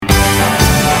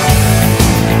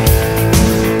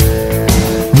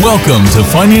Welcome to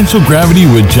Financial Gravity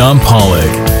with John Pollock.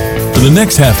 For the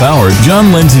next half hour,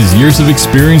 John lends his years of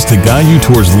experience to guide you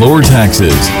towards lower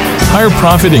taxes, higher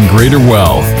profit, and greater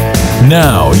wealth.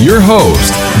 Now, your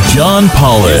host, John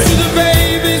Pollock.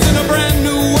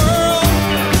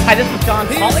 Hi, this is John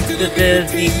Pollock. This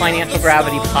is the Financial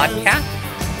Gravity Podcast,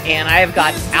 and I have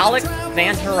got Alex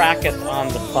Vantarakis on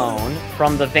the phone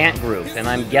from the Vant Group, and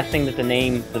I'm guessing that the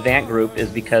name the Vant Group is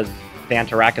because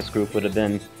Vantarakis Group would have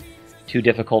been too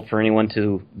difficult for anyone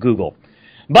to Google.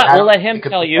 But we'll let him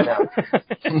tell you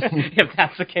if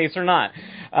that's the case or not.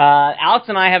 Alex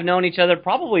and I have known each other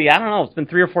probably, I don't know, it's been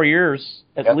 3 or 4 years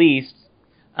at least.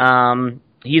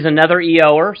 He's another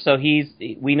EOer, so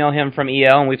we know him from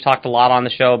EO, and we've talked a lot on the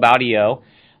show about EO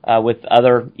with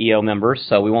other EO members,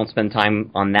 so we won't spend time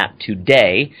on that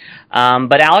today.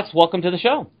 But Alex, welcome to the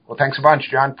show. Well, thanks a bunch,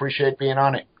 John. Appreciate being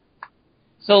on it.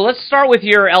 So let's start with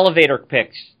your elevator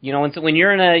pitch. You know, when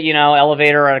you're in a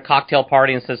elevator at a cocktail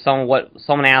party and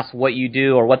someone asks what you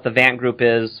do or what the Vant Group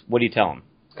is, what do you tell them?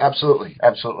 Absolutely.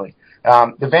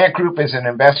 The Vant Group is an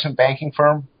investment banking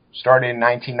firm, started in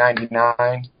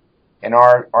 1999, and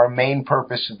our main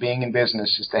purpose of being in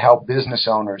business is to help business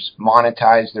owners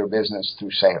monetize their business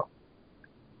through sale.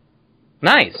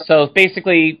 Nice. So it's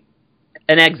basically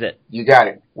an exit. You got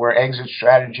it. We're exit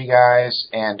strategy guys,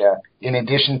 and in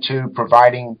addition to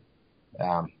providing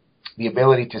the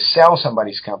ability to sell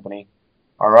somebody's company,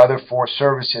 our other 4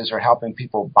 services are helping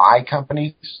people buy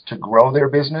companies to grow their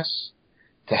business,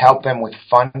 to help them with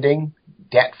funding,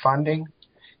 debt funding.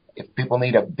 If people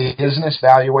need a business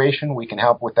valuation, we can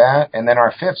help with that. And then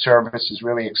our 5th service is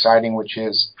really exciting, which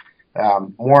is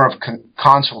more of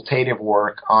consultative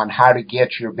work on how to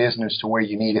get your business to where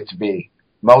you need it to be.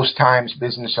 Most times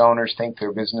business owners think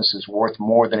their business is worth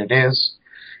more than it is,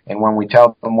 and when we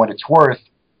tell them what it's worth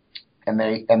and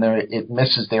it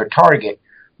misses their target,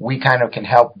 we kind of can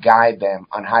help guide them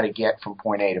on how to get from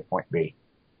point A to point B.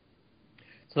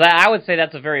 So I would say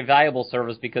that's a very valuable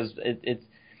service because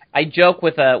I joke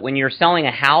with when you're selling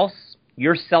a house,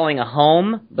 you're selling a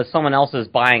home, but someone else is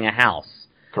buying a house.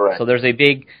 Correct. So there's a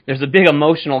big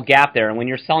emotional gap there, and when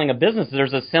you're selling a business,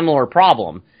 there's a similar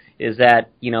problem. Is that,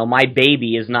 my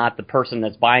baby is not the person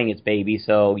that's buying its baby,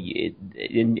 so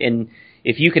and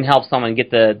if you can help someone get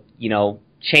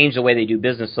change the way they do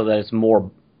business so that it's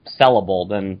more sellable,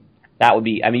 then that would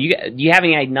be, do you have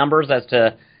any numbers as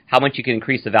to how much you can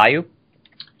increase the value?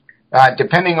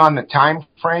 Depending on the time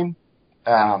frame,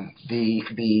 the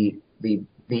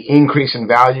increase in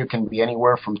value can be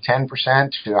anywhere from 10%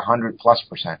 to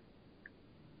 100+%.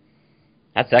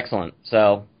 That's excellent.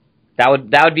 So that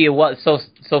would be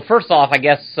so first off, I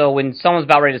guess, so when someone's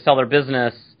about ready to sell their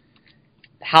business,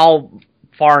 how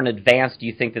far in advance do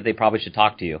you think that they probably should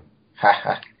talk to you?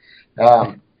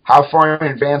 How far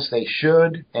in advance they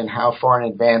should and how far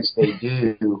in advance they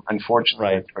do,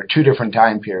 unfortunately, are 2 different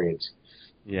time periods.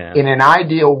 Yeah. In an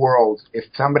ideal world, if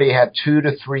somebody had 2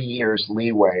 to 3 years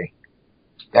leeway,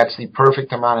 that's the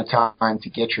perfect amount of time to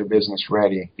get your business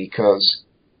ready, because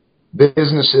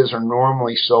businesses are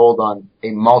normally sold on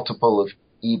a multiple of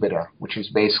EBITDA, which is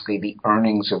basically the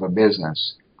earnings of a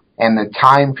business. And the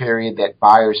time period that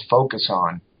buyers focus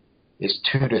on is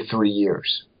 2 to 3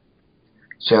 years.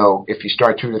 So if you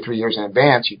start 2 to 3 years in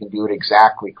advance, you can do it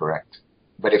exactly correct.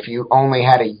 But if you only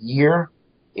had a year,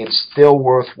 it's still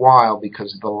worthwhile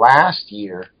because the last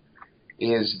year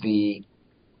is the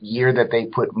year that they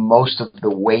put most of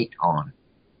the weight on.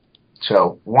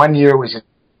 So 1 year was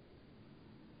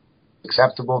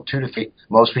acceptable, 2 to 3.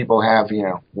 Most people have,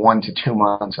 1 to 2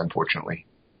 months, unfortunately.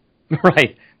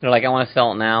 Right. They're like, I want to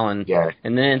sell it now, and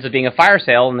then it ends up being a fire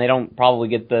sale, and they don't probably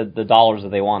get the dollars that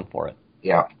they want for it.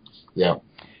 Yeah.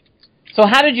 So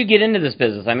how did you get into this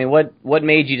business? What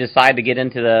made you decide to get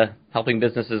into the helping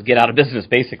businesses get out of business,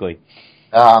 basically?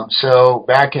 So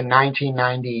back in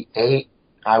 1998,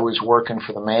 I was working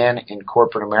for the man in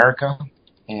corporate America,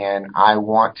 and I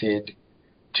wanted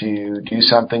to do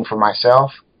something for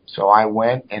myself. So I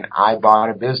went and I bought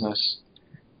a business,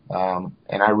 and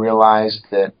I realized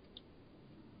that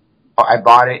I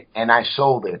bought it and I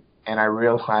sold it, and I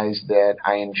realized that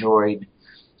I enjoyed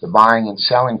the buying and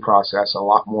selling process a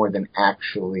lot more than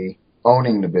actually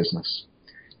owning the business.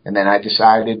 And then I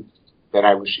decided that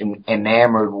I was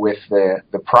enamored with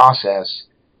the process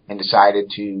and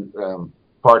decided to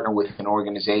partner with an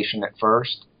organization at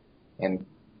first and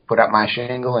put up my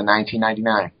shingle in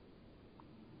 1999.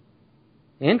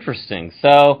 Interesting.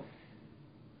 So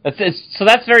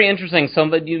that's very interesting. So,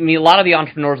 but a lot of the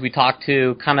entrepreneurs we talk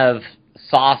to kind of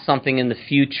saw something in the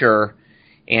future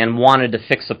and wanted to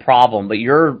fix a problem, but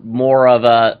you're more of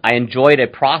I enjoyed a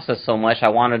process so much I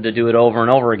wanted to do it over and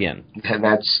over again. And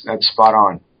that's spot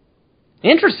on.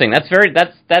 Interesting. That's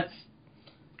that's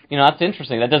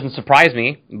interesting. That doesn't surprise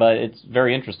me, but it's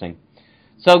very interesting.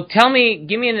 So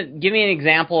give me an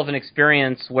example of an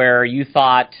experience where you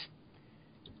thought,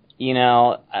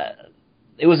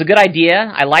 it was a good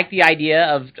idea. I like the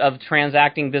idea of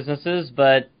transacting businesses,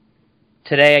 but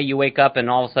today you wake up and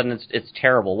all of a sudden it's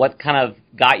terrible. What kind of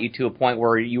got you to a point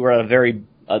where you were at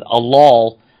a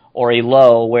lull or a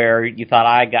low where you thought,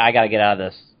 I got to get out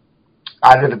of this?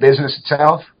 Out of the business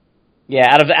itself? Yeah,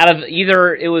 out of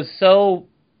either it was so,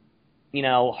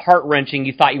 heart-wrenching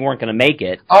you thought you weren't going to make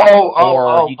it.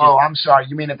 I'm sorry.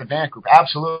 You mean at the Vant Group?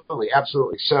 Absolutely.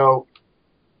 So,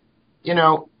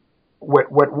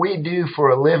 what we do for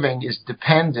a living is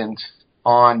dependent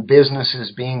on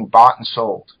businesses being bought and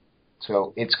sold.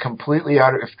 So it's completely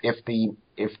out of, if the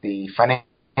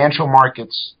financial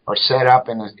markets are set up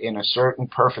in a certain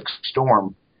perfect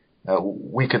storm,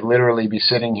 we could literally be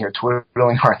sitting here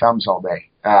twiddling our thumbs all day.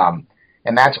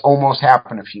 And that's almost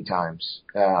happened a few times.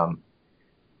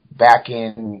 Back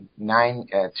in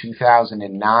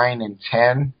 2009 and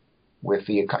 10, with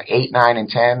the 8, 9, and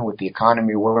 10, with the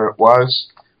economy where it was,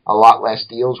 a lot less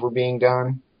deals were being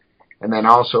done. And then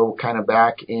also kind of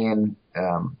back in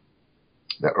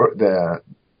the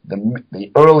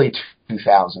early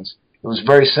 2000s, it was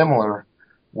very similar,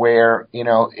 where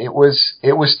it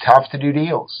was tough to do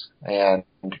deals, and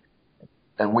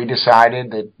we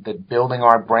decided that building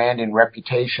our brand and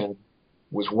reputation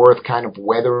was worth kind of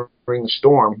weathering the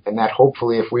storm, and that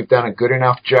hopefully if we've done a good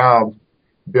enough job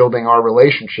building our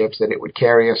relationships, that it would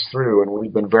carry us through. And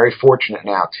we've been very fortunate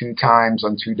now, 2 times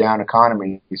on 2 down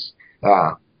economies.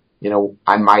 I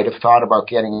might have thought about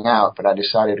getting out, but I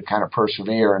decided to kind of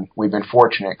persevere, and we've been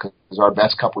fortunate because our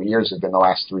best couple of years have been the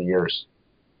last 3 years.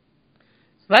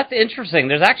 So that's interesting.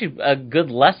 There's actually a good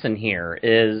lesson here,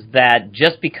 is that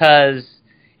just because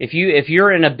if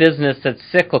you're in a business that's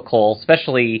cyclical,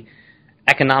 especially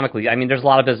economically, I mean, there's a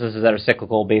lot of businesses that are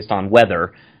cyclical based on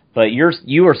weather, but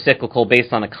you are cyclical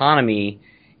based on economy,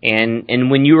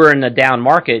 and when you were in a down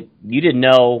market, you didn't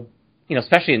know,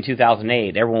 especially in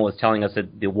 2008, everyone was telling us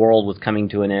that the world was coming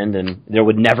to an end and there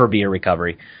would never be a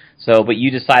recovery. So, but you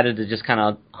decided to just kind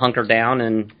of hunker down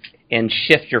and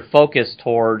shift your focus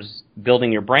towards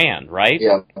building your brand, right?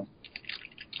 Yeah.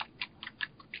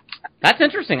 That's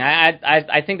interesting.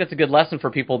 I think that's a good lesson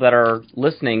for people that are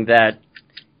listening, that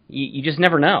you just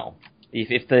never know.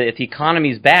 If the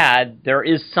economy's bad, there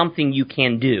is something you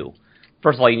can do.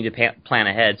 First of all, you need to plan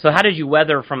ahead. So how did you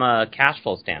weather from a cash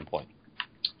flow standpoint?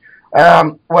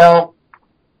 Well,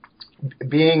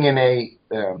 being in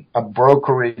a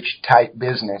brokerage type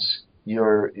business,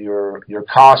 your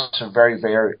costs are very,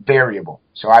 very variable.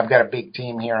 So I've got a big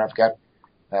team here. I've got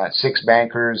 6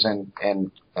 bankers and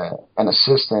an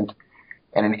assistant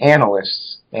and an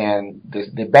analyst. And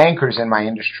the bankers in my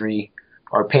industry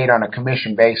are paid on a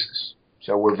commission basis.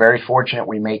 So we're very fortunate.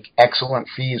 We make excellent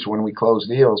fees when we close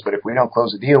deals, but if we don't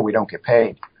close a deal, we don't get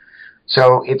paid.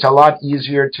 So it's a lot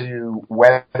easier to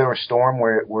weather a storm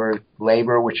where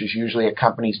labor, which is usually a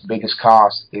company's biggest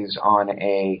cost, is on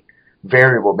a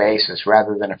variable basis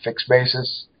rather than a fixed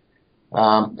basis.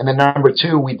 And then number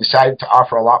 2, we decided to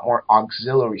offer a lot more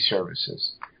auxiliary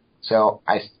services. So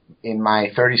in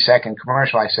my 30-second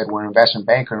commercial, I said we're an investment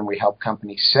banker and we help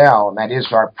companies sell, and that is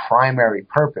our primary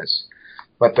purpose.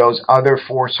 But those other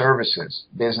 4 services,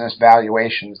 business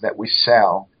valuations that we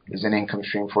sell, is an income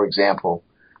stream, for example.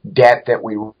 Debt that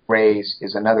we raise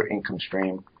is another income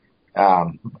stream.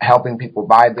 Helping people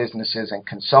buy businesses and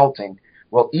consulting.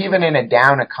 Well, even in a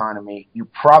down economy, you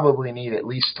probably need at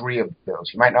least 3 of those.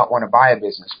 You might not want to buy a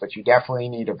business, but you definitely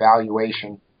need a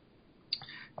valuation,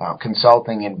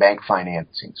 consulting, and bank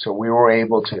financing. So we were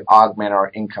able to augment our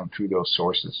income through those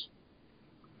sources.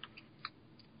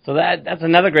 So that's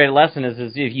another great lesson,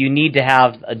 is if you need to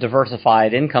have a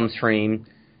diversified income stream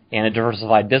and a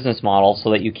diversified business model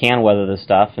so that you can weather this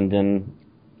stuff. And then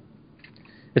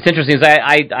it's interesting,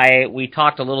 is we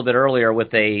talked a little bit earlier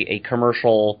with a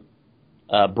commercial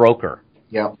broker,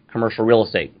 commercial real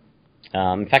estate.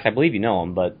 In fact, I believe you know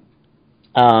him, but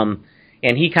and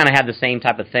he kind of had the same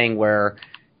type of thing where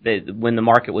when the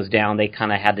market was down, they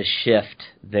kind of had to shift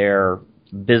their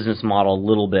business model a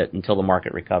little bit until the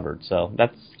market recovered. So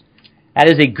that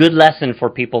is a good lesson for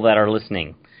people that are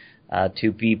listening,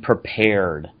 to be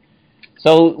prepared.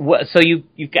 So you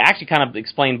actually kind of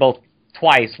explained both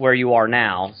twice where you are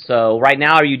now. So right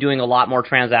now, are you doing a lot more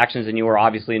transactions than you were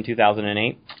obviously in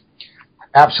 2008?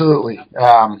 Absolutely.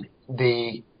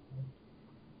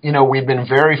 We've been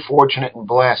very fortunate and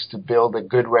blessed to build a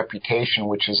good reputation,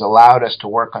 which has allowed us to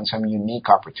work on some unique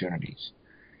opportunities.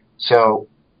 So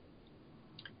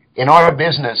in our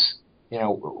business,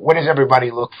 what does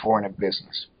everybody look for in a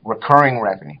business? Recurring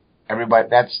revenue. Everybody,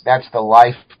 that's the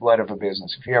lifeblood of a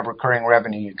business. If you have recurring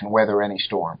revenue, you can weather any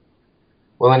storm.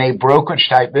 Well, in a brokerage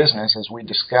type business, as we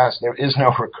discussed, there is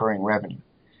no recurring revenue.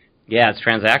 Yeah, it's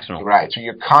transactional. Right. So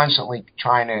you're constantly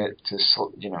trying to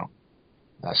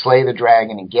slay the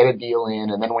dragon and get a deal in,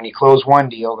 and then when you close one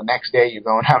deal, the next day you're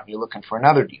going out and you're looking for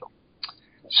another deal.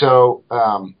 So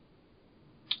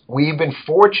we've been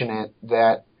fortunate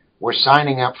that we're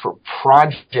signing up for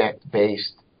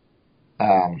project-based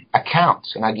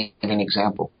accounts, and I'll give you an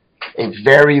example. A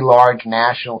very large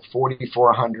national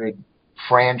 4,400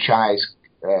 franchise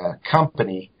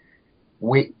company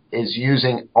is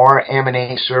using our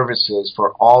M&A services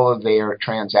for all of their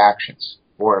transactions,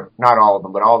 or not all of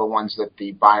them, but all the ones that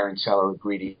the buyer and seller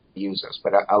agree to use us,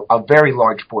 but a very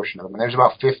large portion of them, and there's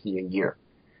about 50 a year.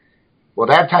 Well,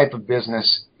 that type of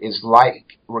business is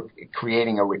like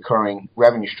creating a recurring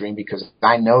revenue stream because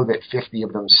I know that 50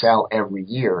 of them sell every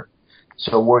year.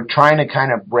 So we're trying to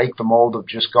kind of break the mold of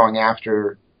just going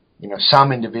after,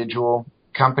 some individual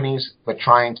companies, but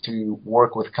trying to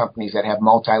work with companies that have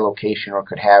multi-location or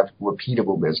could have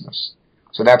repeatable business.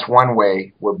 So that's one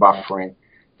way we're buffering.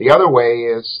 The other way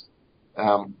is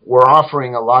we're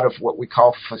offering a lot of what we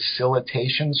call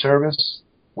facilitation service,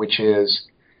 which is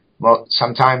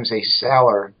sometimes a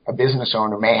business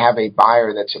owner may have a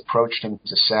buyer that's approached him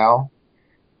to sell,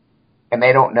 and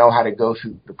they don't know how to go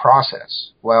through the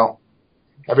process. Well,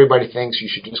 everybody thinks you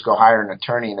should just go hire an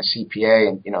attorney and a CPA,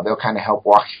 and they'll kind of help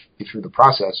walk you through the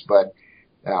process. But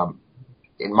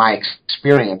in my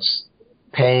experience,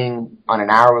 paying on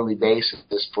an hourly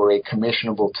basis for a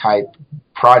commissionable type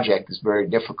project is very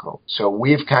difficult. So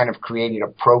we've kind of created a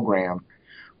program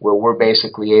where we're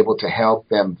basically able to help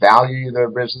them value their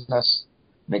business,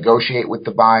 negotiate with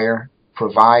the buyer,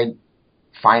 provide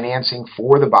financing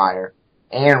for the buyer,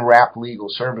 and wrap legal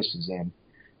services in.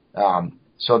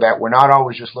 So that we're not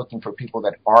always just looking for people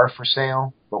that are for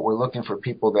sale, but we're looking for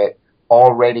people that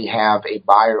already have a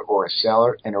buyer or a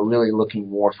seller and are really looking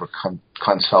more for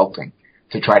consulting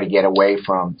to try to get away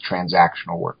from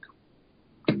transactional work.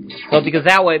 Well, because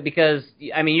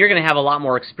you're going to have a lot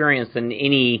more experience than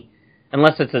any,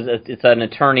 unless it's an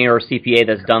attorney or a CPA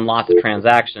that's done lots of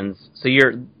transactions. So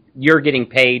you're getting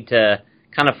paid to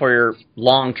kind of for your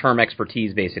long-term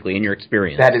expertise, basically, in your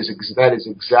experience. That is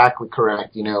exactly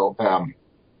correct.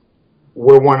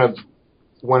 We're one of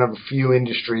a few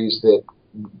industries that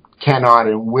cannot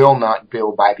and will not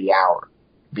bill by the hour,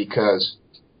 because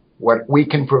what we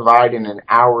can provide in an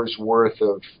hour's worth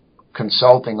of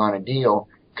consulting on a deal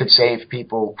could save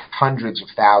people hundreds of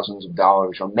thousands of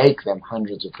dollars or make them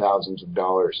hundreds of thousands of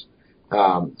dollars.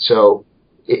 So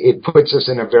it puts us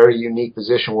in a very unique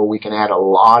position where we can add a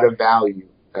lot of value,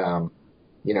 for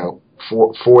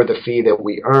the fee that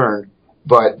we earn.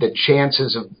 But the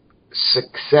chances of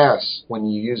success when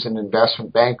you use an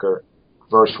investment banker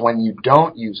versus when you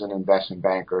don't use an investment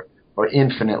banker are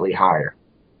infinitely higher.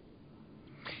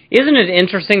 Isn't it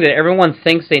interesting that everyone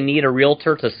thinks they need a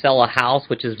realtor to sell a house,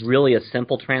 which is really a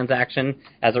simple transaction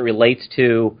as it relates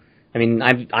to,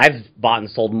 I've bought and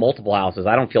sold multiple houses.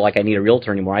 I don't feel like I need a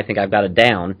realtor anymore. I think I've got it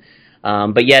down.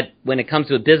 But yet, when it comes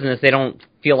to a business, they don't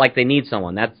feel like they need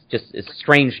someone. It's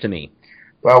strange to me.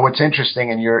 Well, what's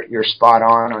interesting, and you're spot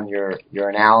on your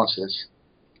analysis,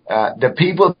 the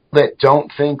people that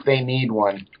don't think they need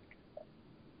one,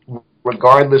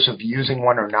 regardless of using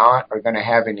one or not, are going to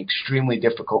have an extremely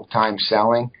difficult time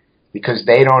selling because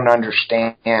they don't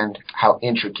understand how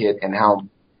intricate and how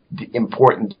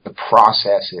important the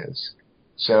process is.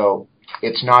 So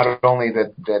it's not only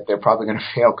that they're probably going to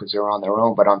fail because they're on their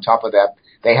own, but on top of that,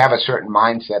 they have a certain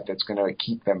mindset that's going to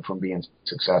keep them from being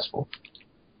successful.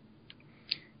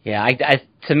 Yeah,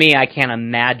 to me, I can't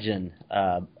imagine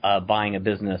buying a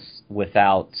business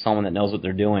without someone that knows what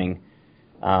they're doing.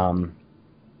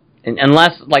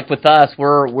 Unless, like with us,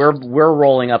 we're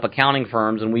rolling up accounting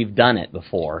firms, and we've done it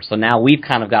before. So now we've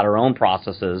kind of got our own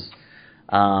processes.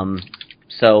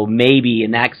 So maybe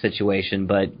in that situation,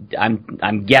 but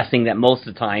I'm guessing that most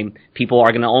of the time people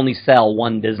are going to only sell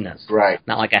one business. Right.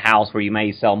 Not like a house where you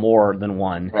may sell more than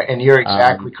one. Right. And you're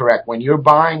exactly correct. When you're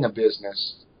buying a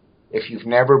business, if you've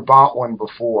never bought one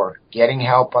before, getting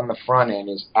help on the front end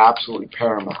is absolutely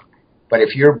paramount. But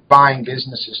if you're buying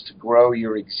businesses to grow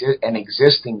an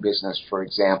existing business, for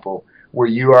example, where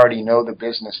you already know the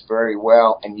business very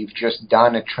well and you've just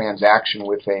done a transaction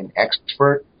with an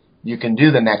expert, you can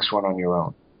do the next one on your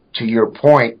own. To your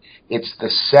point, it's the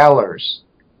sellers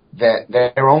that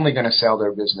they're only going to sell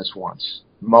their business once.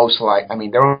 They're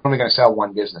only going to sell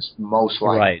one business, most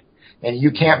likely. Right. And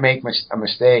you can't make a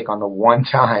mistake on the one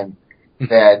time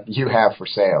that you have for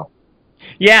sale.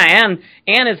 Yeah, and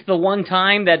it's the one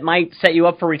time that might set you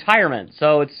up for retirement.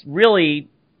 So it's really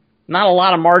not a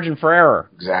lot of margin for error.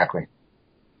 Exactly.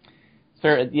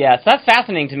 So, yeah, so that's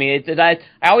fascinating to me. I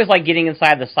always like getting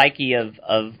inside the psyche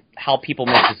of how people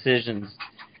make decisions,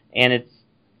 and it's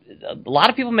a lot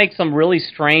of people make some really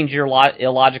strange,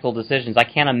 illogical decisions. I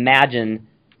can't imagine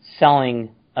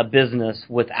selling a business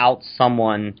without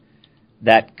someone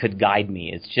that could guide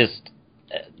me. It's just,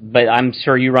 but I'm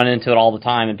sure you run into it all the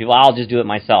time, and people, I'll just do it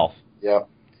myself. Yep.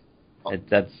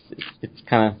 It's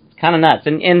kind of nuts.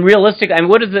 And realistic, I mean,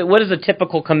 what is a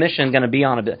typical commission going to be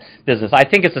on a business? I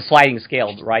think it's a sliding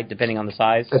scale, right, depending on the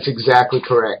size? That's exactly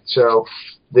correct. So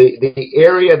the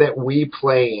area that we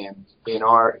play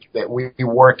that we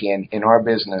work in our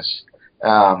business,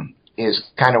 is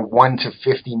kind of 1 to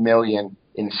 50 million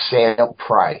in sale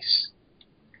price.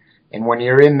 And when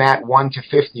you're in that 1 to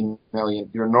 50 million,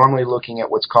 you're normally looking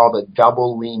at what's called a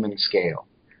double Lehman scale.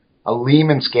 A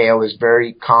Lehman scale is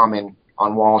very common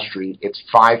on Wall Street. It's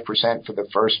 5% for the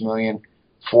first million,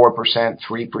 4%, 4%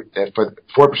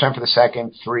 for the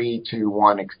second, 3, 2,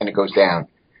 1, and it goes down.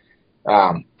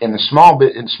 In the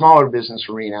smaller business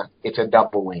arena, it's a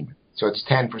double Lehman. So it's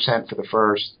 10% for the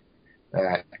first,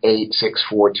 8, 6,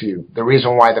 4, 2. The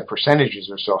reason why the percentages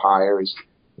are so higher is,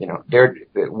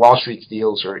 Wall Street's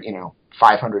deals are,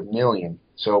 500 million.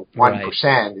 So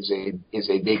 1% is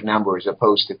a big number as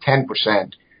opposed to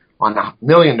 10% on $1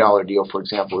 million deal, for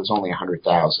example, is only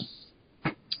 100,000.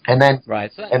 And then,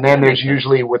 there's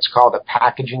usually what's called a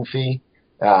packaging fee.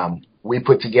 We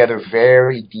put together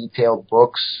very detailed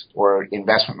books or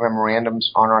investment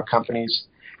memorandums on our companies,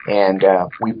 and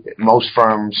most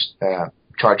firms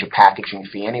charge a packaging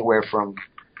fee anywhere from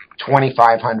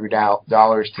 $2,500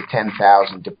 to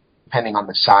 $10,000, depending on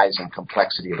the size and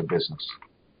complexity of the business.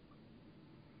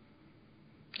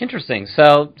 Interesting.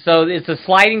 So it's a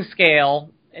sliding scale,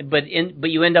 but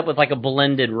you end up with like a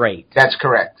blended rate. That's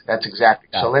correct. That's exactly.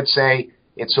 So let's say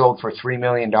it sold for $3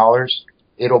 million.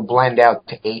 It'll blend out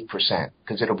to 8%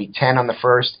 because it'll be 10 on the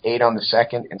first, 8 on the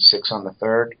second, and 6 on the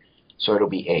third. So it'll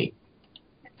be 8.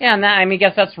 Yeah, and I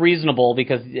guess that's reasonable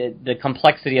because the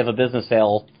complexity of a business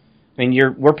sale. I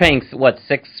mean, we're paying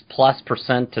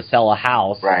 6+% to sell a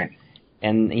house, right?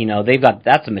 And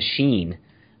that's a machine.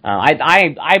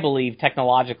 I believe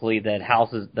technologically that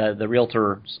houses, the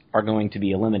realtors are going to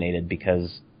be eliminated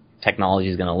because technology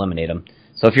is going to eliminate them.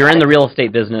 So if you're in the real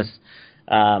estate business,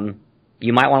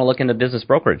 you might want to look into business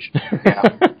brokerage.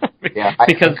 Yeah,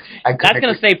 because that's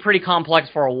going to stay pretty complex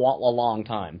for a long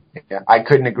time. Yeah, I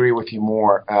couldn't agree with you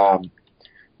more.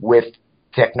 With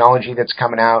technology that's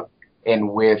coming out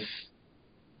and with,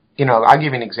 I'll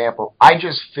give you an example. I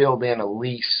just filled in a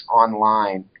lease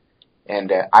online,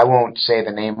 and I won't say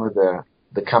the name of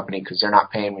the company because they're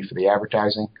not paying me for the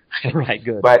advertising. Right,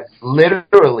 good. But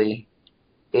literally,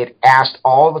 it asked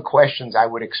all the questions I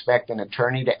would expect an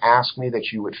attorney to ask me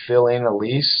that you would fill in a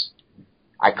lease.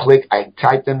 I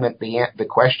typed in the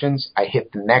questions, I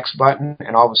hit the next button,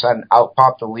 and all of a sudden out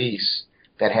popped the lease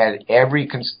that had every,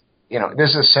 this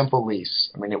is a simple lease.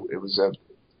 I mean, it was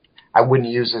I wouldn't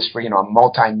use this for, a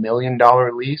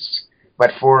multi-million-dollar lease,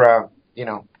 but for a,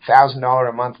 $1,000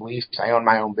 a month lease, I own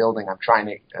my own building, I'm trying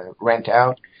to rent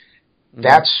out. Mm-hmm.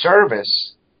 That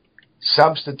service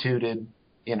substituted,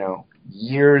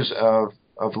 years of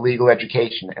legal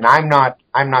education. And I'm not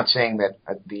saying that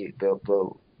the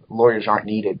lawyers aren't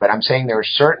needed, but I'm saying there are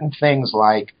certain things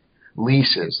like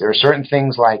leases. There are certain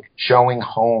things like showing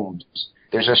homes.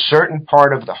 There's a certain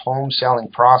part of the home selling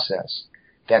process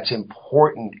that's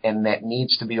important and that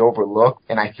needs to be overlooked.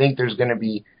 And I think there's going to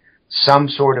be some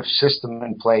sort of system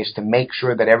in place to make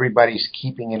sure that everybody's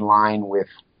keeping in line with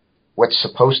what's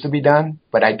supposed to be done.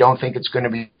 But I don't think it's going to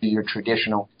be your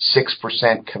traditional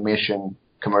 6% commission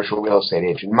commercial real estate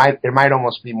agent. There might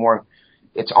almost be more.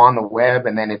 It's on the web,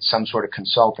 and then it's some sort of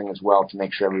consulting as well to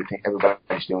make sure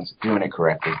everybody's doing it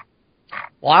correctly.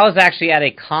 Well, I was actually at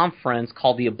a conference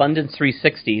called the Abundance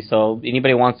 360. So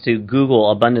anybody wants to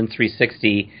Google Abundance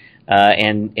 360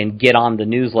 and get on the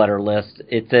newsletter list.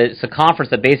 It's a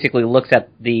conference that basically looks at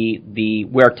the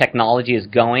where technology is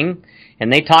going,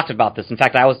 and they talked about this. In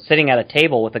fact, I was sitting at a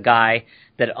table with a guy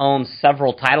that owns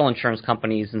several title insurance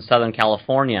companies in Southern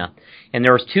California, and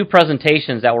there was 2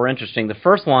 presentations that were interesting. The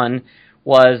first one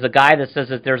was the guy that says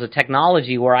that there's a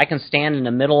technology where I can stand in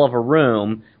the middle of a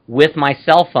room with my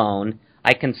cell phone,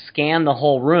 I can scan the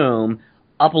whole room,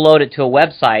 upload it to a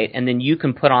website, and then you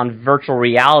can put on virtual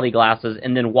reality glasses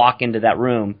and then walk into that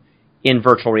room in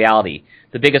virtual reality.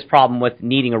 The biggest problem with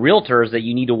needing a realtor is that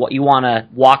you want to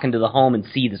walk into the home and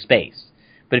see the space.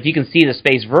 But if you can see the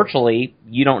space virtually,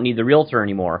 you don't need the realtor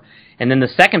anymore. And then the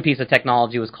second piece of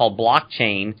technology was called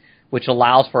blockchain, which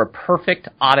allows for a perfect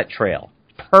audit trail.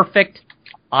 Perfect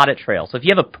audit trail. So if you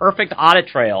have a perfect audit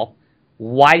trail,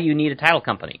 why do you need a title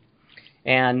company?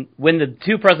 And when the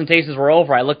two presentations were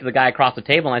over, I looked at the guy across the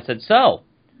table and I said, so,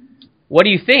 what do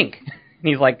you think? And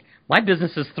he's like, my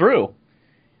business is through.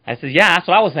 I said, yeah, that's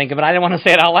what I was thinking, but I didn't want to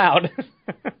say it out loud.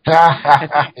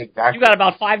 Exactly. You got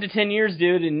about 5 to 10 years,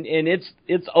 dude, and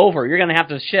it's over. You're going to have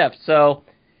to shift. So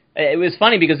it was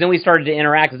funny because then we started to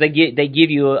interact, because they give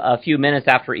you a few minutes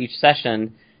after each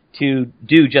session to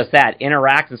do just that,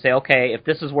 interact and say, okay, if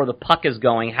this is where the puck is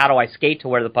going, how do I skate to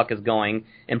where the puck is going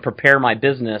and prepare my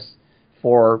business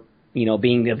for,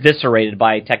 being eviscerated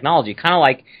by technology? Kind of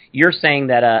like you're saying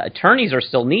that attorneys are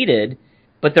still needed,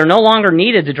 but they're no longer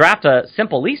needed to draft a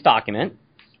simple lease document.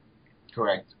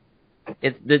 Correct.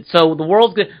 So the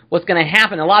world's good. What's going to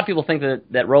happen? A lot of people think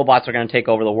that robots are going to take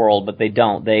over the world, but they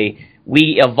don't.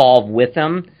 We evolve with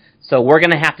them. So we're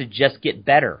going to have to just get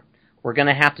better. We're going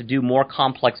to have to do more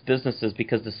complex businesses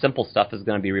because the simple stuff is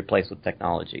going to be replaced with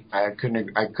technology. I couldn't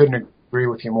agree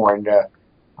with you more. And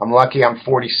I'm lucky I'm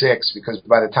 46, because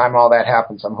by the time all that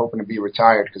happens, I'm hoping to be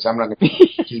retired, because I'm not going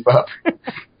to keep up.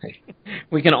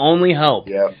 We can only hope.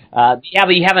 Yep. But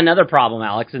you have another problem,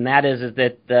 Alex, and that is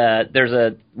that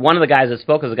there's one of the guys that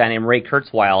spoke is a guy named Ray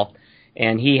Kurzweil,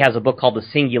 and he has a book called The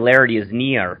Singularity is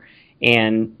Near,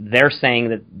 and they're saying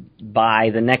that by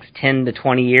the next 10 to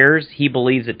 20 years, he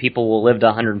believes that people will live to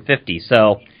 150.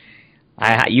 So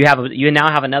you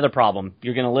now have another problem.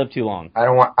 You're going to live too long. I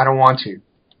don't want to.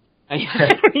 I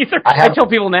don't either. I tell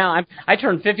people now, I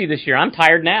turned 50 this year. I'm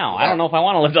tired now. I don't know if I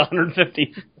want to live to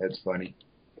 150. That's funny.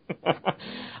 All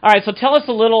right, so tell us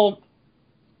a little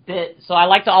bit. So I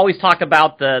like to always talk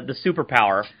about the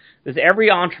superpower, because every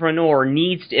entrepreneur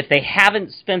needs to, if they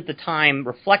haven't spent the time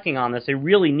reflecting on this, they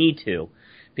really need to,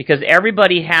 because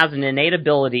everybody has an innate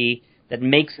ability that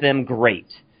makes them great.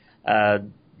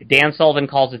 Dan Sullivan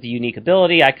calls it the unique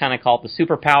ability. I kind of call it the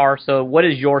superpower. So what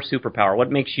is your superpower?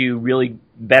 What makes you really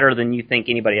better than you think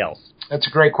anybody else? That's a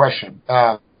great question.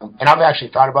 And I've actually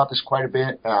thought about this quite a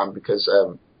bit, because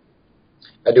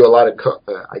I do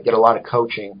I get a lot of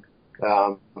coaching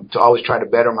to always try to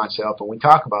better myself, and we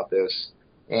talk about this.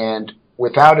 And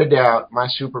without a doubt, my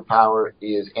superpower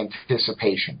is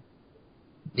anticipation.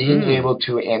 Being able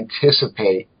to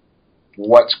anticipate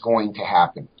what's going to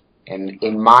happen. And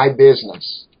in my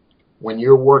business, when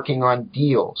you're working on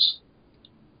deals,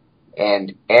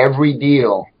 and every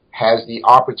deal has the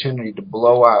opportunity to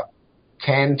blow up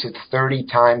 10 to 30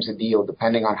 times a deal,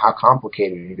 depending on how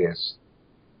complicated it is,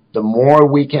 the more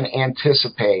we can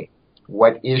anticipate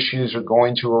what issues are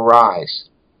going to arise,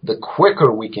 the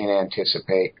quicker we can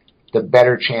anticipate, the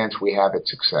better chance we have at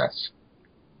success.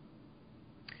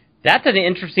 That's an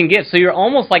interesting gift. So you're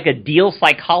almost like a deal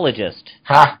psychologist.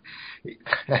 Ha!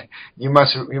 You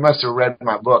must have read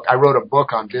my book. I wrote a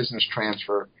book on business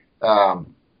transfer,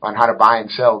 on how to buy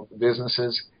and sell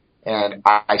businesses. And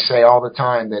I say all the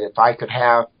time that if I could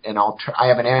have I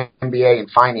have an MBA in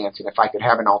finance, and if I could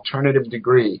have an alternative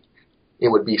degree, it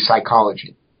would be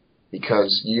psychology,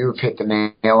 because you've hit the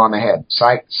nail on the head.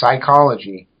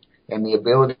 Psychology and the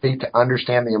ability to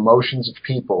understand the emotions of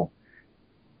people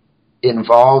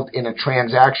involved in a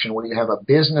transaction where you have a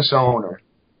business owner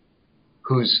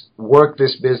who's worked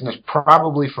this business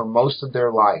probably for most of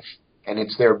their life, and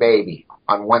it's their baby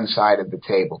on one side of the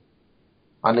table.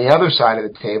 On the other side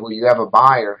of the table, you have a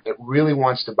buyer that really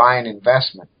wants to buy an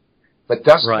investment, but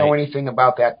doesn't know anything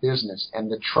about that business,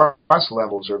 and the trust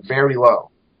levels are very low.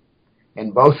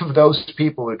 And both of those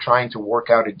people are trying to work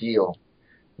out a deal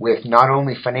with not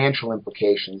only financial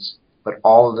implications, but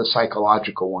all of the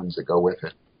psychological ones that go with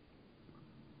it.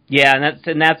 Yeah, and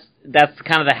that's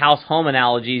kind of the house-home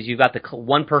analogies. You've got the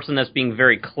one person that's being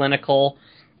very clinical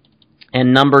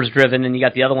and numbers-driven, and you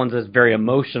got the other ones that's very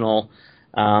emotional.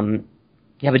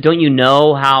 Yeah, but don't you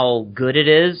know how good it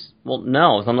is? Well,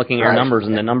 no. So I'm looking at your numbers,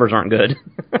 and the numbers aren't good.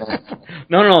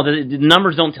 No. The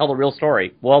numbers don't tell the real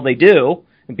story. Well, they do,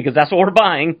 because that's what we're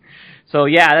buying. So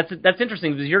yeah, that's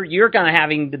interesting, because you're kind of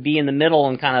having to be in the middle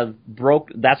and kind of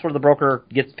that's where the broker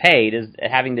gets paid, is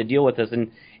having to deal with this.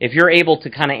 And if you're able to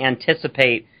kind of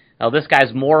anticipate, oh, this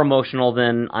guy's more emotional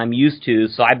than I'm used to,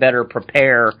 so I better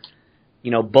prepare,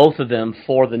 both of them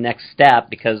for the next step,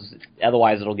 because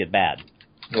otherwise it'll get bad.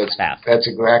 That's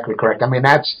exactly correct. I mean,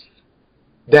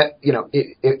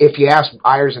 if you ask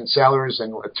buyers and sellers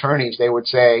and attorneys, they would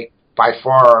say by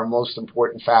far our most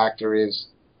important factor is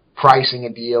pricing a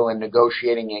deal and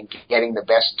negotiating and getting the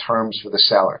best terms for the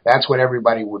seller. That's what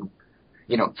everybody would,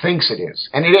 thinks it is.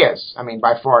 And it is. I mean,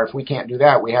 by far, if we can't do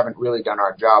that, we haven't really done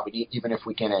our job, even if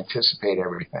we can anticipate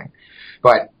everything.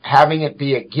 But having it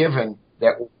be a given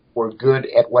that we're good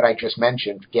at what I just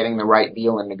mentioned, getting the right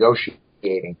deal and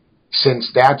negotiating.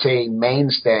 Since that's a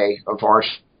mainstay of our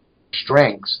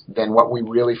strengths, then what we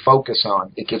really focus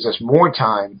on, it gives us more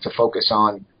time to focus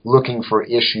on looking for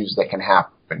issues that can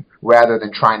happen rather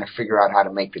than trying to figure out how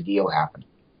to make the deal happen.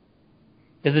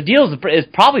 Because the deal is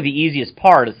probably the easiest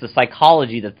part. It's the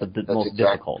psychology that's most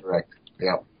difficult. Correct.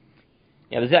 Yeah.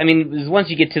 Yeah. I mean, once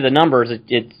you get to the numbers,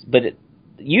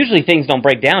 usually things don't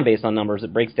break down based on numbers.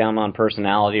 It breaks down on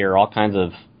personality or all kinds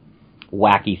of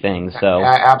wacky things. So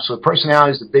absolutely,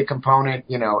 personality is the big component.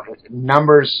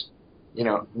 Numbers.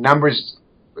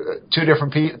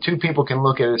 Two people can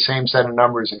look at the same set of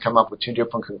numbers and come up with two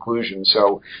different conclusions.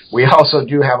 So we also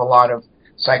do have a lot of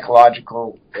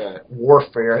psychological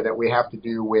warfare that we have to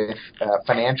do with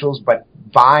financials, but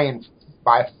by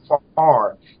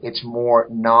far it's more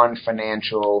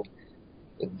non-financial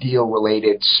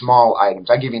deal-related small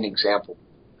items. I'll give you an example.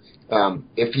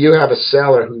 If you have a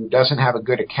seller who doesn't have a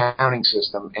good accounting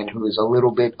system and who is a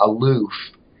little bit aloof,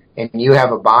 and you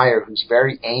have a buyer who's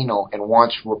very anal and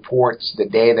wants reports the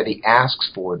day that he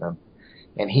asks for them,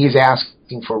 and he's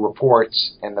asking for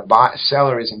reports and the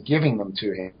seller isn't giving them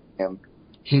to him,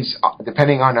 he's,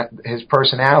 depending on his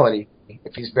personality,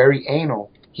 if he's very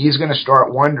anal, he's going to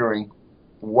start wondering,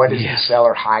 what is the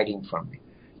seller hiding from me?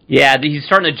 Yeah, he's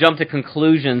starting to jump to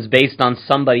conclusions based on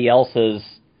somebody else's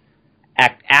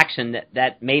action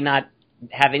that may not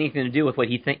have anything to do with what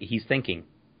he's thinking.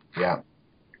 Yeah.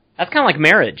 That's kind of like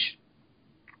marriage.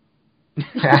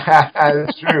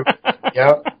 That's true.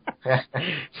 Yep.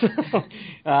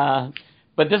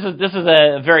 But this is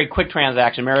a very quick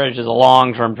transaction. Marriage is a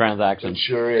long-term transaction. It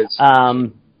sure is.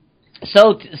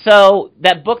 So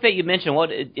that book that you mentioned,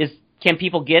 can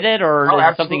people get it, or is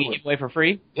it something you give away for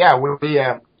free? Yeah,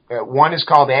 one is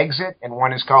called Exit and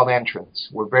one is called Entrance.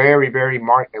 We're very, very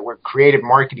we're creative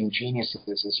marketing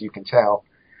geniuses, as you can tell.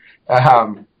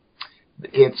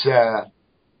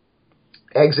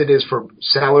 Exit is for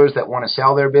sellers that want to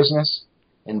sell their business,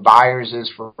 and Entrance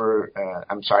is for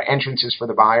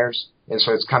the buyers. And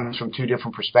so it comes from two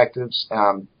different perspectives.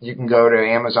 You can go to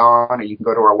Amazon or you can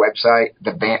go to our website,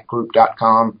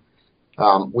 thevantgroup.com.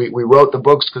 We wrote the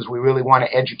books because we really want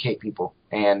to educate people.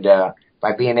 And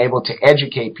by being able to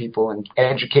educate people and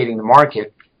educating the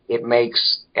market, it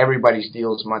makes everybody's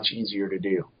deals much easier to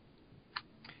do.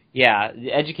 Yeah,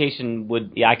 the education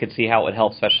I could see how it would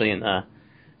help, especially in a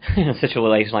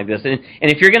situation like this. And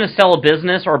if you're going to sell a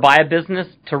business or buy a business,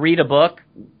 to read a book,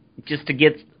 just to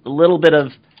get a little bit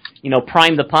of,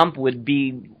 prime the pump would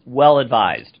be well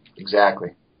advised.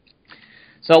 Exactly.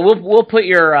 So we'll put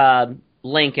your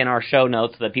link in our show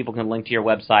notes so that people can link to your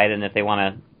website, and if they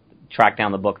want to track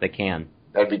down the book, they can.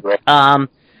 That'd be great. So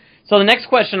the next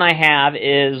question I have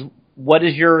is, what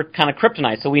is your kind of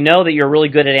kryptonite? So we know that you're really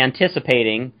good at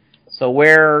anticipating. So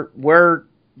where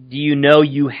do you know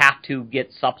you have to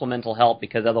get supplemental help,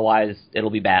 because otherwise it'll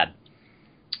be bad?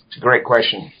 It's a great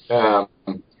question.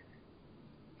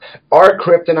 Our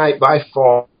kryptonite by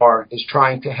far is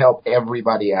trying to help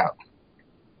everybody out,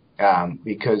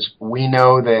 because we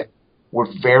know that we're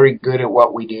very good at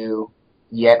what we do,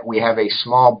 yet we have a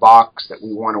small box that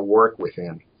we want to work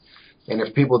within. And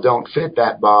if people don't fit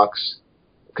that box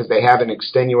because they have an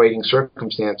extenuating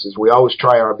circumstances, we always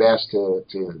try our best to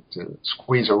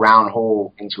squeeze a round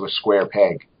hole into a square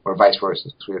peg, or vice versa,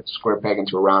 square peg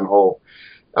into a round hole.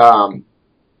 And,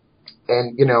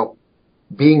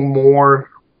 being more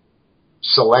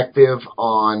selective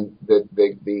on the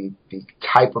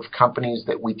type of companies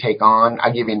that we take on.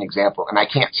 I'll give you an example, and I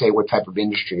can't say what type of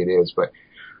industry it is, but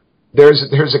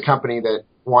there's a company that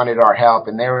wanted our help,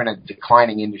 and they're in a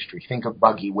declining industry. Think of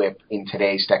buggy whip in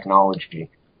today's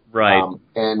technology. Right.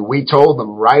 And we told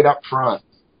them right up front,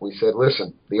 we said,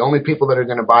 listen, the only people that are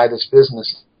going to buy this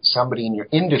business is somebody in your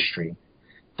industry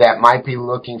that might be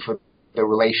looking for the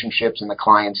relationships and the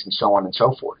clients and so on and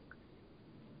so forth.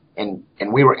 And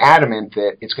we were adamant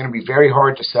that it's going to be very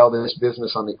hard to sell this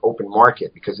business on the open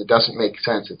market because it doesn't make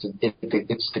sense.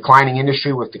 It's declining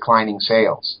industry with declining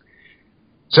sales.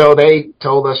 So they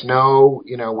told us, no,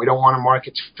 we don't want to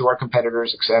market to our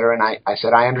competitors, et cetera. And I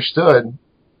said, I understood,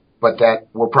 but that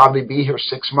we'll probably be here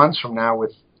 6 months from now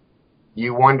with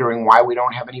you wondering why we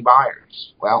don't have any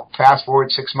buyers. Well, fast forward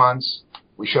 6 months,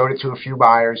 we showed it to a few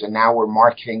buyers, and now we're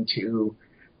marketing to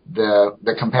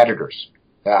the competitors,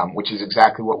 which is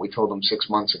exactly what we told them 6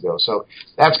 months ago. So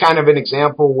that's kind of an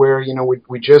example where,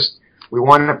 we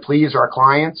want to please our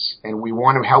clients and we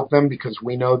want to help them because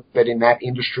we know that in that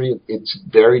industry it's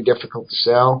very difficult to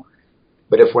sell.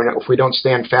 But if we don't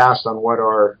stand fast on what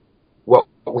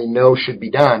we know should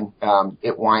be done,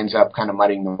 it winds up kind of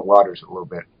muddying the waters a little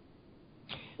bit.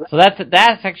 So that's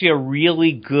actually a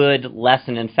really good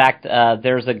lesson. In fact,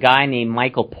 there's a guy named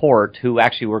Michael Port who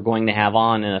actually we're going to have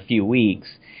on in a few weeks.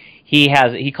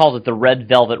 He calls it the red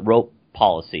velvet rope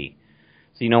policy.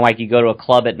 So like you go to a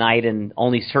club at night and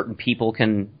only certain people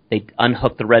they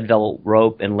unhook the red velvet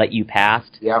rope and let you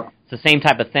past. Yeah. It's the same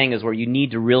type of thing as where you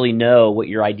need to really know what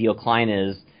your ideal client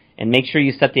is and make sure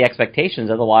you set the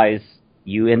expectations. Otherwise,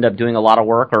 you end up doing a lot of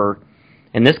work, or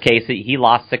in this case, you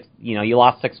lost 6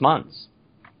 months.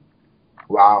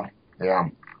 Wow. Yeah.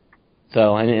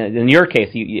 So, in your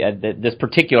case, this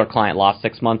particular client lost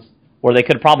 6 months, where they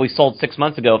could have probably sold 6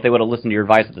 months ago if they would have listened to your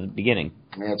advice at the beginning.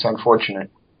 Yeah, it's unfortunate.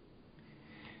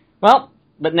 Well,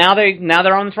 but now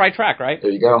they're on this right track, right? There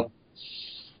you go.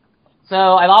 So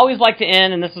I'd always like to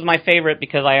end, and this is my favorite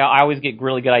because I always get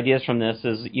really good ideas from this,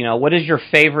 is, what is your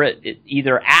favorite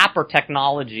either app or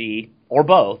technology, or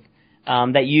both,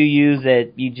 that you use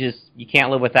that you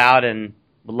can't live without and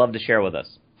would love to share with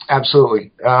us?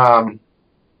 Absolutely.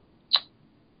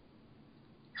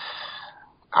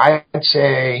 I'd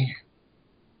say,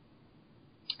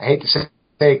 I hate to say it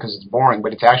because it's boring,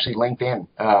 but it's actually LinkedIn.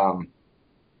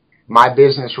 My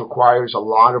business requires a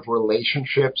lot of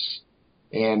relationships,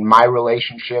 and my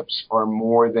relationships are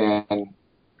more than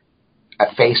a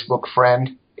Facebook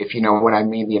friend, if you know what I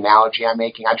mean, the analogy I'm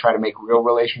making. I try to make real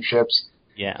relationships.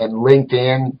 Yeah. And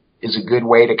LinkedIn is a good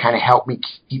way to kind of help me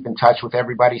keep in touch with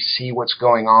everybody, see what's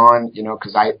going on,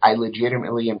 because I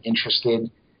legitimately am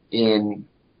interested in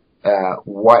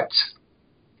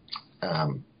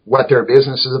what their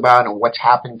business is about and what's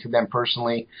happening to them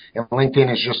personally. And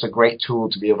LinkedIn is just a great tool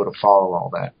to be able to follow all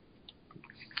that.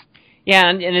 Yeah,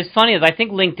 and it's funny, is I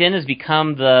think LinkedIn has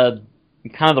become the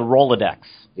kind of the Rolodex.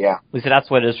 Yeah. At least that's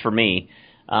what it is for me.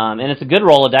 And it's a good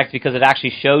Rolodex because it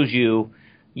actually shows you,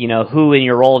 who in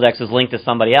your Rolodex is linked to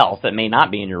somebody else that may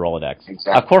not be in your Rolodex.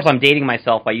 Exactly. Of course, I'm dating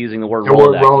myself by using the word The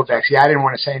Rolodex. word Rolodex. Yeah, I didn't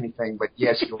want to say anything, but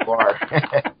yes, you are.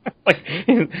 Like,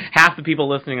 half the people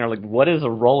listening are like, "What is a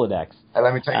Rolodex?"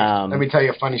 Let me tell you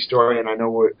a funny story, and I know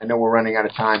we're running out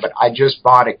of time, but I just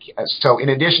bought so in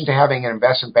addition to having an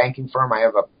investment banking firm, I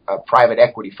have a private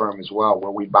equity firm as well, where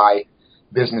we buy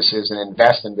businesses and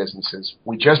invest in businesses.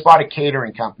 We just bought a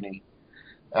catering company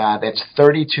that's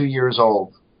 32 years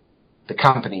old. The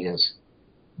company is.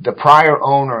 The prior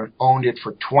owner owned it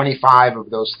for 25 of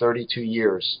those 32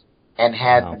 years and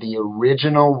had the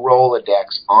original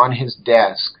Rolodex on his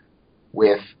desk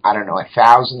with,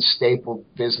 1,000 stapled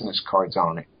business cards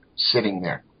on it, sitting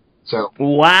there. So,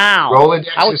 wow,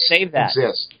 Rolodexes I would save that.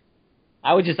 Exist.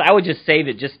 I would just save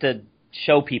it just to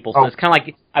show people. So it's kind of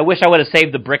like, I wish I would have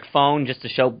saved the brick phone just to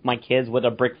show my kids what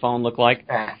a brick phone looked like.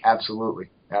 Absolutely.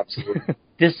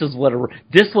 This was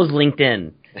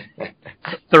LinkedIn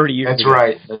 30 years ago.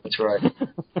 That's right.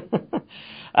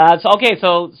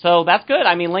 So that's good.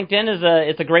 I mean, LinkedIn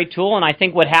it's a great tool, and I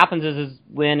think what happens is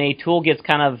when a tool gets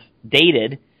kind of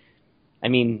dated. I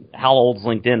mean, how old is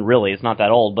LinkedIn really? It's not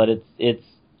that old, but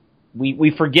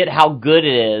we forget how good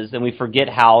it is, and we forget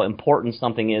how important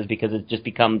something is because it just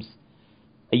becomes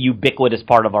a ubiquitous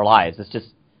part of our lives. It's just,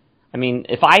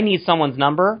 if I need someone's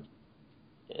number,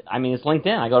 it's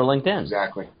LinkedIn. I go to LinkedIn.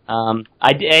 Exactly. So I'm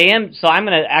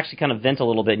going to actually kind of vent a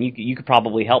little bit, and you could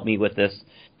probably help me with this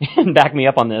and back me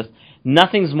up on this.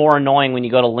 Nothing's more annoying when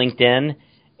you go to LinkedIn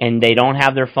and they don't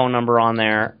have their phone number on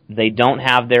there. They don't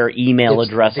have their email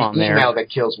address on there. It's the email that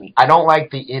kills me. I don't like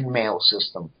the in-mail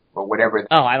system or whatever.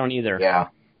 Oh, I don't either. Yeah.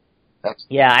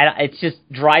 It just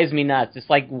drives me nuts. It's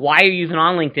like, why are you even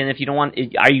on LinkedIn if you don't want?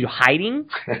 Are you hiding?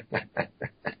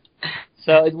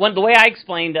 So the way I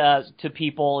explained to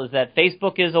people is that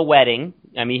Facebook is a wedding.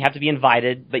 You have to be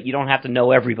invited, but you don't have to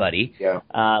know everybody. Yeah.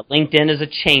 LinkedIn is a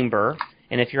chamber,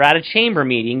 and if you're at a chamber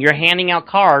meeting, you're handing out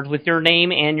cards with your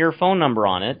name and your phone number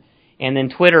on it. And then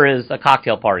Twitter is a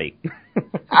cocktail party.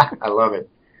 I love it.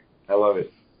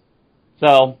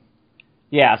 So,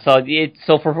 yeah.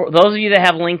 So for those of you that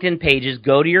have LinkedIn pages,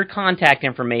 go to your contact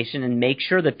information and make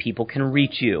sure that people can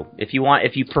reach you. If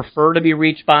you prefer to be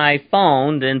reached by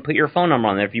phone, then put your phone number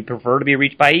on there. If you prefer to be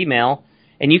reached by email,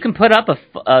 and you can put up a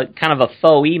kind of a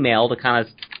faux email to kind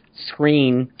of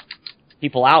screen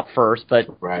people out first, but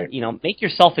make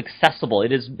yourself accessible.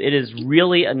 It is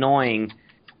really annoying.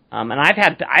 And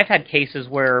I've had cases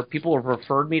where people have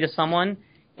referred me to someone,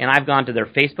 and I've gone to their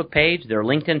Facebook page, their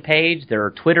LinkedIn page, their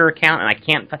Twitter account, and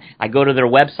I go to their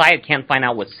website, can't find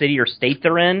out what city or state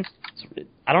they're in.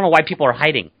 I don't know why people are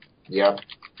hiding. Yeah.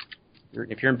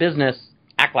 If you're in business,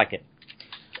 act like it.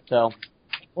 So,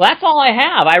 well, that's all I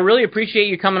have. I really appreciate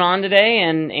you coming on today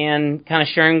and kind of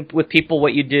sharing with people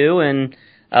what you do, and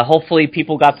hopefully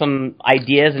people got some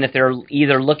ideas, and if they're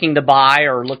either looking to buy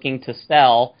or looking to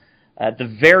sell, at the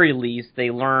very least, they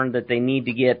learn that they need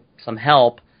to get some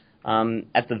help.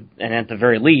 At the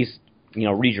very least,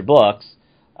 read your books.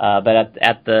 But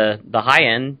at the high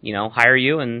end, hire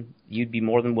you, and you'd be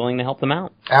more than willing to help them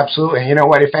out. Absolutely. And you know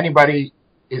what? If anybody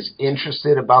is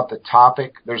interested about the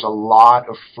topic, there's a lot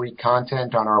of free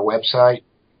content on our website.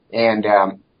 And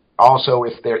also,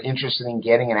 if they're interested in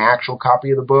getting an actual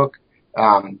copy of the book,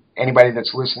 anybody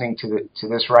that's listening to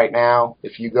this right now,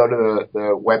 if you go to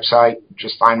the website,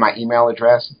 just find my email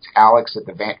address. It's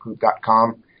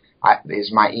alex@thevantgroup.com.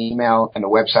 Is my email, and the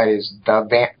website is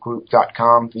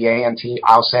thevantgroup.com, VANT.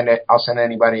 I'll send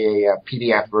anybody a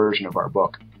PDF version of our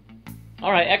book.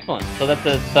 All right, excellent.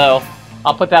 So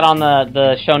I'll put that on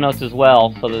the show notes as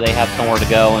well, so that they have somewhere to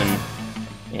go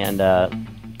and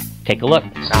take a look.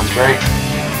 Sounds great.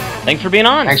 Thanks for being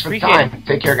on. Thanks for the time.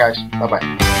 Take care, guys.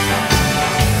 Bye-bye.